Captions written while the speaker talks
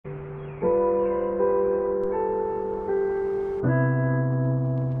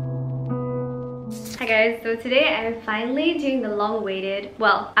guys, so today I'm finally doing the long-awaited,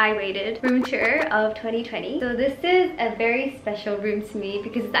 well, I waited room tour of 2020. So this is a very special room to me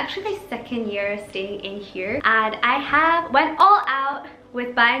because it's actually my second year staying in here, and I went all out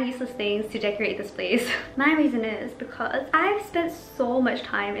with buying useless things to decorate this place. My reason is because I've spent so much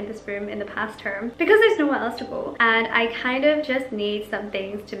time in this room in the past term because there's nowhere else to go, and I kind of just need some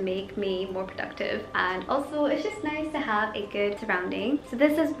things to make me more productive, and also it's just nice to have a good surrounding. So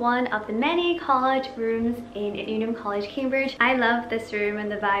this is one of the many college rooms in Newnham College, Cambridge. I love this room and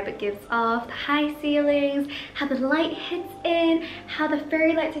the vibe it gives off, the high ceilings, how the light hits in, how the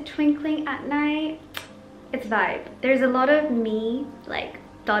fairy lights are twinkling at night. It's vibe. There's a lot of me like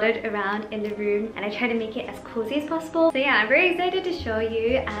dotted around in the room, and I try to make it as cozy as possible. So yeah, I'm very excited to show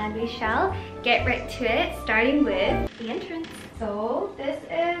you, and we shall get right to it, starting with the entrance. So this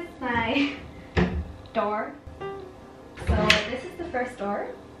is my door. So this is the first door,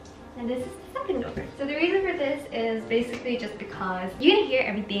 and this is the second door. So the reason for this is basically just because you can hear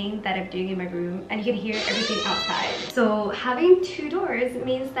everything that I'm doing in my room, and you can hear everything outside. So having two doors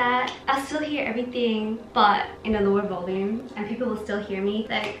means that I'll still hear everything but in a lower volume, and people will still hear me.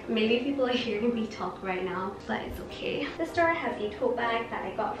 Like maybe people are hearing me talk right now, but it's okay. This door has a tote bag that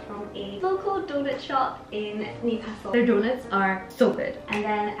I got from a local donut shop in Newcastle. Their donuts are so good. And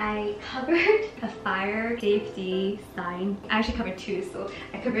then I covered a fire safety sign. I actually covered two, so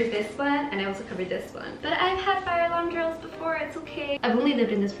I covered this one and I also covered this one. But I've had fire alarm drills before, it's okay. I've only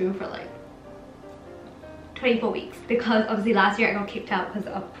lived in this room for like 24 weeks because obviously last year I got kicked out because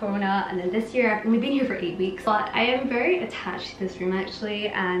of Corona, and then this year I've only been here for 8 weeks. But I am very attached to this room actually,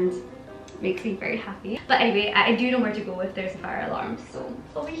 and it makes me very happy. But anyway, I do know where to go if there's a fire alarm. So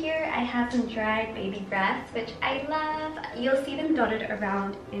over here I have some dried baby breaths, which I love. You'll see them dotted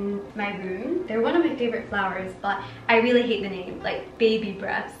around in my room. They're one of my favorite flowers, but I really hate the name, like baby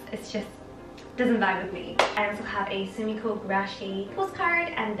breaths. It's just doesn't vibe with me. I also have a Sumiko Gurashi postcard,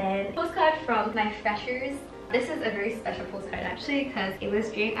 and then a postcard from my freshers. This is a very special postcard actually because it was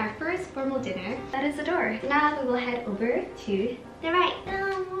during our first formal dinner. That is the door. Now we will head over to the right.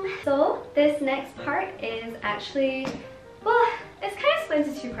 So this next part is actually, well, it's kind of split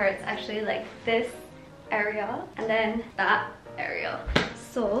into two parts actually, like this area and then that area.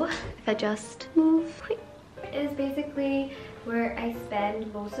 So if I just move quick, it is basically where I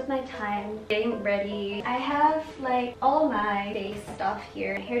spend most of my time getting ready. I have like all my face stuff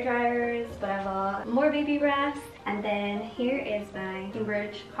here, hair dryers, whatever, more baby breaths, and then here is my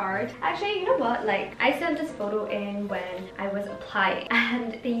Cambridge card. Actually, you know what, like I sent this photo in when I was applying,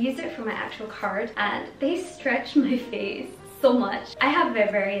 and they used it for my actual card, and they stretched my face so much. I have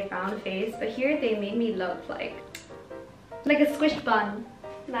a very round face, but here they made me look like a squished bun.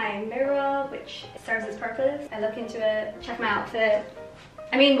 My mirror, which serves its purpose. I look into it, check my outfit.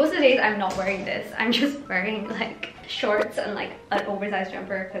 I mean, most of the days I'm not wearing this. I'm just wearing like shorts and like an oversized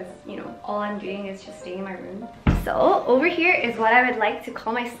jumper because, you know, all I'm doing is just staying in my room. So over here is what I would like to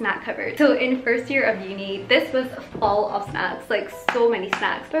call my snack cupboard. So in first year of uni, this was full of snacks, like so many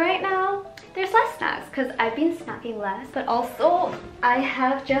snacks. But right now, there's less snacks because I've been snacking less, but also I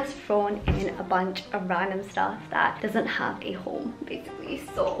have just thrown in a bunch of random stuff that doesn't have a home basically.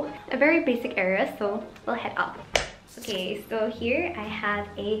 So a very basic area, so we'll head up. Okay, so here I have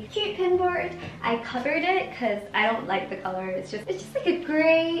a cute pinboard. I covered it because I don't like the color. It's just like a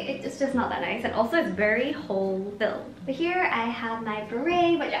gray. It's just not that nice, and also it's very hole filled. But here I have my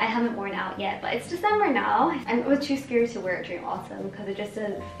beret, which I haven't worn out yet, but it's December now. I was too scared to wear it during autumn because it just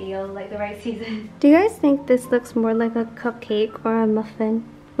didn't feel like the right season. Do you guys think this looks more like a cupcake or a muffin?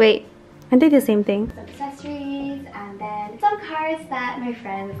 Wait, aren't they the same thing? Some accessories, and then some cards that my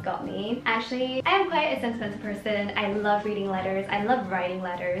friends got me. Actually, I am quite a sentimental person. I love reading letters, I love writing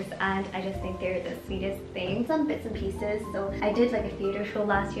letters, and I just think they're the sweetest thing. Some bits and pieces. So I did like a theatre show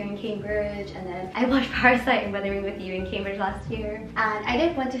last year in Cambridge, and then I watched Parasite and Weathering with You in Cambridge last year. And I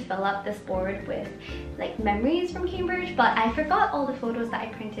did want to fill up this board with like memories from Cambridge, but I forgot all the photos that I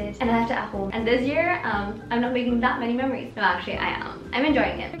printed and I left it at home. And this year, I'm not making that many memories. No, actually I am. I'm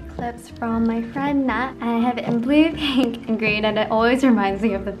enjoying it. Clips from my friend Nat. I have it in blue, pink, and green, and it always reminds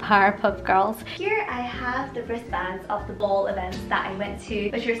me of the Powerpuff Girls. Here I have the wristbands of the ball events that I went to,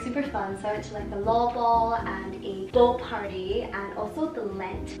 which were super fun. So I went to like the law ball and a bow party, and also the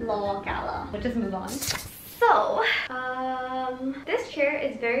Lent Law Gala. We'll just move on. So, this chair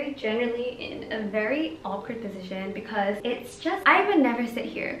is very generally in a very awkward position because it's just, I would never sit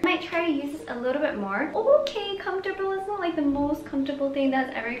here. I might try to use this a little bit more. Okay, comfortable. It's not like the most comfortable thing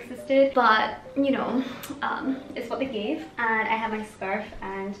that's ever existed, but you know, it's what they gave. And I have my scarf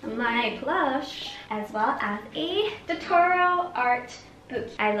and my blush, as well as a tutorial art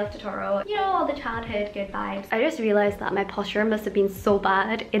books. I love Totoro. You know, all the childhood good vibes. I just realized that my posture must have been so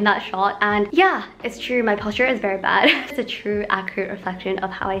bad in that shot, and yeah, it's true, my posture is very bad. It's a true accurate reflection of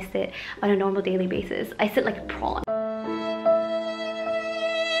how I sit on a normal daily basis. I sit like a prawn.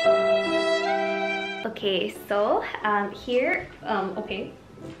 Okay, so here, okay.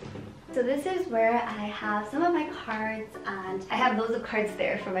 So this is where I have some of my cards, and I have loads of cards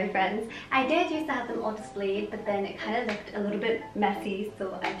there for my friends. I did used to have them all displayed, but then it kind of looked a little bit messy,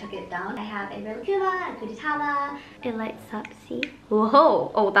 so I took it down. I have a Rilakkuma and Fujitama. It lights up, see?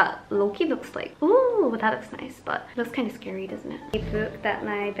 Whoa! Oh, that low-key looks like, ooh, that looks nice, but it looks kind of scary, doesn't it? A book that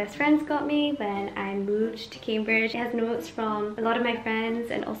my best friends got me when I moved to Cambridge. It has notes from a lot of my friends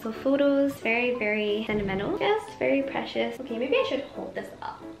and also photos. Very, very sentimental. Just very precious. Okay, maybe I should hold this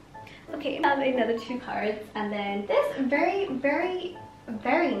up. Okay, I have another 2 cards, and then this very, very,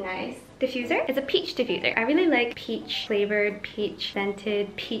 very nice diffuser. It's a peach diffuser. I really like peach flavored, peach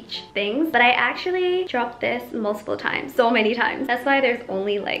scented, peach things, but I actually dropped this multiple times, so many times. That's why there's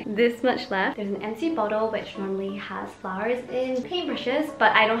only like this much left. There's an empty bottle which normally has flowers in paintbrushes,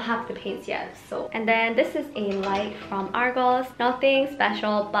 but I don't have the paints yet, so. And then this is a light from Argos. Nothing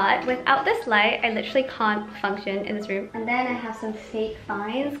special, but without this light, I literally can't function in this room. And then I have some fake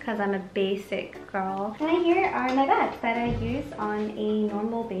finds because I'm a basic girl. And here are my bags that I use on a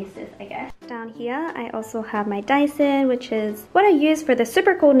normal basis, I guess. Down here, I also have my Dyson, which is what I use for the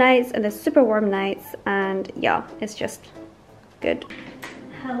super cold nights and the super warm nights, and yeah, it's just good.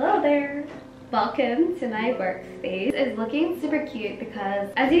 Hello there! Welcome to my workspace. It's looking super cute because,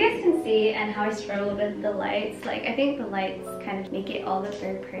 as you guys can see, and how I struggle with the lights, like I think the lights kind of make it all look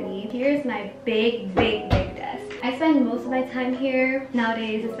very pretty. Here's my big desk. I spend most of my time here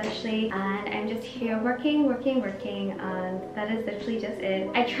nowadays, especially, and I'm just here working, and that is literally just it.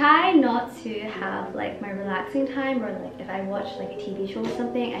 I try not to have like my relaxing time, or like if I watch like a TV show or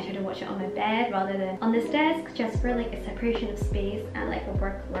something, I try to watch it on my bed rather than on this desk, just for like a separation of space and like a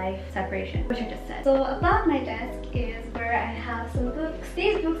work-life separation, which I just said. So above my desk is where I have some books.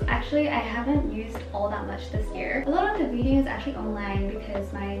 These books actually I haven't used all that much this year. A lot of the reading is actually online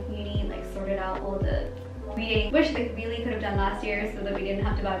because my uni like sorted out all the reading, which they really could have done last year so that we didn't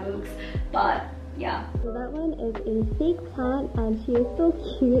have to buy books, but yeah. So that one is a fake plant and she is so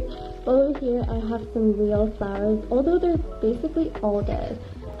cute. Over here I have some real flowers, although they're basically all dead.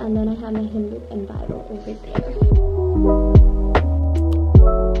 And then I have my hymn book and Bible over there.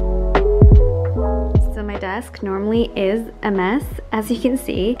 So my desk normally is a mess, as you can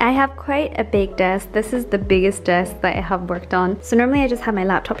see. I have quite a big desk. This is the biggest desk that I have worked on. So normally I just have my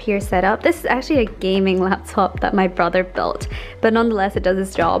laptop here set up. This is actually a gaming laptop that my brother built, but nonetheless it does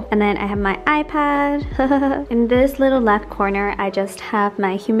its job. And then I have my iPad. In this little left corner I just have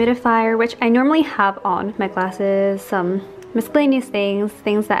my humidifier, which I normally have on, my glasses, some miscellaneous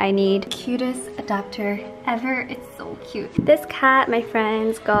things that I need. Cutest adapter ever. It's so cute. This cat my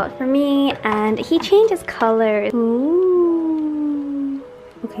friends got for me, and he changes colors. Ooh.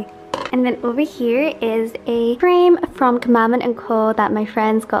 Okay. And then over here is a frame from Commandment & Co. that my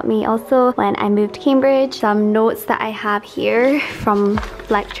friends got me also when I moved to Cambridge. Some notes that I have here from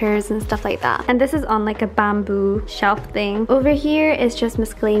lectures and stuff like that. And this is on like a bamboo shelf thing. Over here is just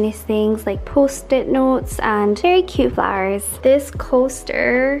miscellaneous things like post-it notes and very cute flowers. This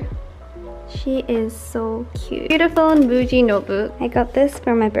coaster, she is so cute. Beautiful Muji notebook. I got this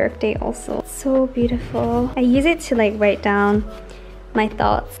for my birthday also. So beautiful. I use it to like write down my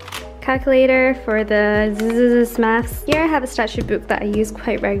thoughts. Calculator for the maths. Here I have a statue book that I use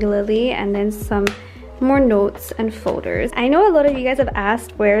quite regularly, and then some more notes and folders. I know a lot of you guys have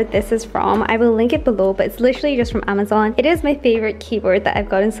asked where this is from. I will link it below, but it's literally just from Amazon. It is my favorite keyboard that I've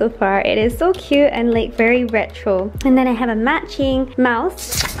gotten so far. It is so cute and like very retro. And then I have a matching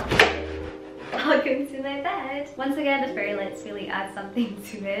mouse. Welcome to my bed. Once again, the fairy lights really add something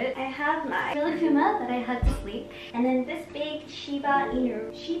to it. I have my Rilakkuma that I had to sleep, and then this big Shiba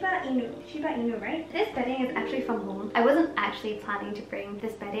Inu, right? This bedding is actually from home. I wasn't actually planning to bring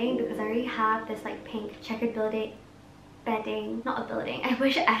this bedding because I already have this like pink checkered bedding, not a building. I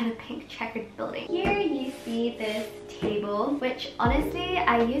wish I had a pink checkered building. Here you see this table, which honestly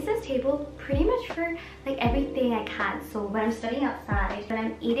I use this table pretty much for like everything I can. So when I'm studying outside, when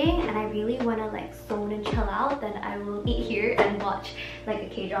I'm eating and I really want to like zone and chill out, then I will eat here and watch like a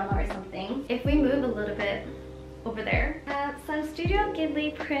K-drama or something. If we move a little bit over there, some Studio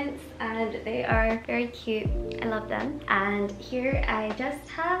Ghibli prints, and they are very cute. I love them. And here I just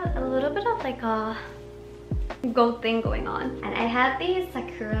have a little bit of like a gold thing going on, and I have these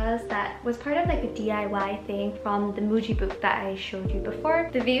sakuras that was part of like a DIY thing from the Muji book that I showed you before.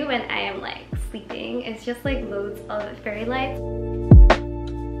 The view when I am like sleeping is just like loads of fairy lights.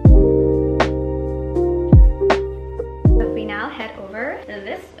 over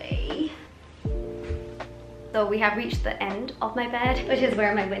this way. So we have reached the end of my bed, which is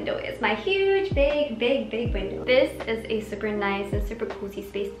where my window is. My huge, big window. This is a super nice and super cozy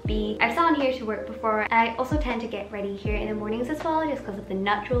space to be. I've sat on here to work before. I also tend to get ready here in the mornings as well, just because of the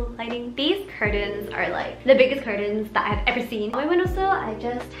natural lighting. These curtains are like the biggest curtains that I've ever seen. On my windowsill, I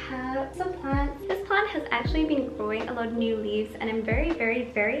just have some plants. This plant has actually been growing a lot of new leaves, and I'm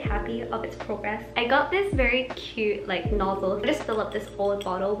very happy of its progress. I got this very cute like nozzle. I just fill up this old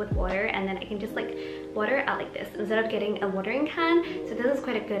bottle with water, and then I can just like water out like this instead of getting a watering can. So this is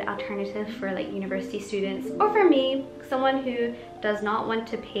quite a good alternative for like university students, or for me, someone who does not want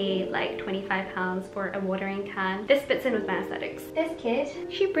to pay like £25 for a watering can. This fits in with my aesthetics. This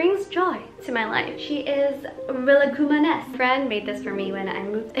kid, she brings joy to my life. She is Rillagumanes. A friend made this for me when I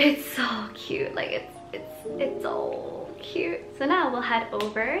moved. It's so cute. Like it's so cute. So now we'll head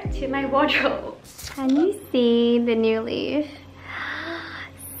over to my wardrobe. Can you see the new leaf?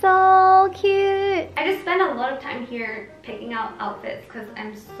 So cute. I just spend a lot of time here picking out outfits because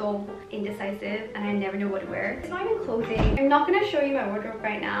I'm so indecisive and I never know what to wear. It's not even clothing. I'm not gonna show you my wardrobe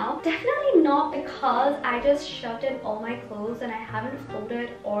right now. Definitely not because I just shoved in all my clothes and I haven't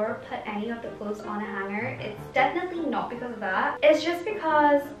folded or put any of the clothes on a hanger. It's definitely not because of that. It's just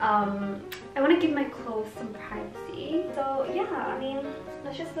because I want to give my clothes some privacy. So yeah, I mean,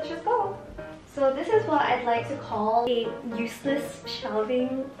 let's just go. So this is what I'd like to call a useless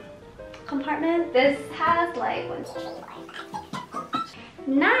shelving compartment. This has like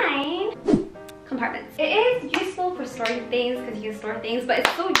 9 compartments. It is useful for storing things because you store things, but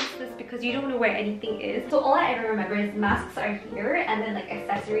it's so useless because you don't know where anything is. So all I ever remember is masks are here, and then like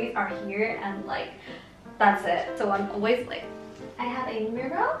accessories are here, and like that's it. So I'm always like, I have a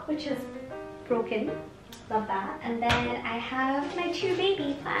mirror which is broken. Love that. And then I have my 2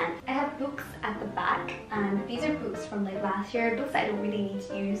 baby plants. I have books at the back, and these are books from like last year, books I don't really need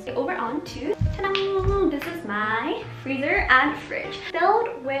to use. Over on to, ta-da! This is my freezer and fridge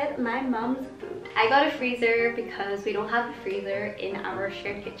filled with my mom's food. I got a freezer because we don't have a freezer in our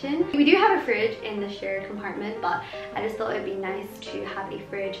shared kitchen. We do have a fridge in the shared compartment, but I just thought it'd be nice to have a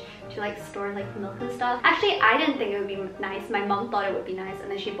fridge to like store like milk and stuff. Actually, I didn't think it would be nice. My mom thought it would be nice,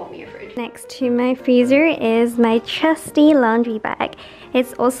 and then she bought me a fridge. Next to my freezer is my trusty laundry bag.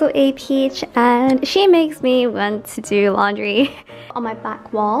 It's also a peach, and she makes me want to do laundry. On my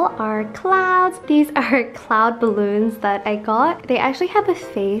back wall are clouds. These are cloud balloons that I got. They actually have a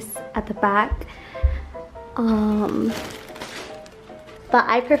face at the back. But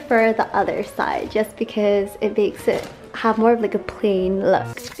I prefer the other side just because it makes it have more of like a plain look.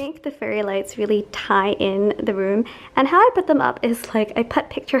 I think the fairy lights really tie in the room, and how I put them up is like I put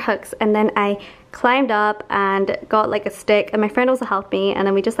picture hooks, and then I climbed up and got like a stick, and my friend also helped me, and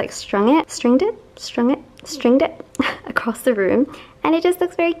then we just like stringed it across the room, and it just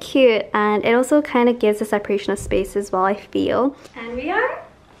looks very cute, and it also kind of gives a separation of space as well, I feel. And we are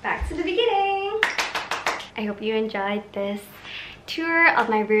back to the beginning. I hope you enjoyed this tour of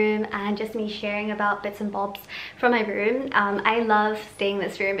my room and just me sharing about bits and bobs from my room. I love staying in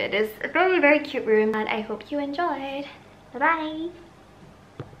this room. It is a very cute room, and I hope you enjoyed. Bye bye.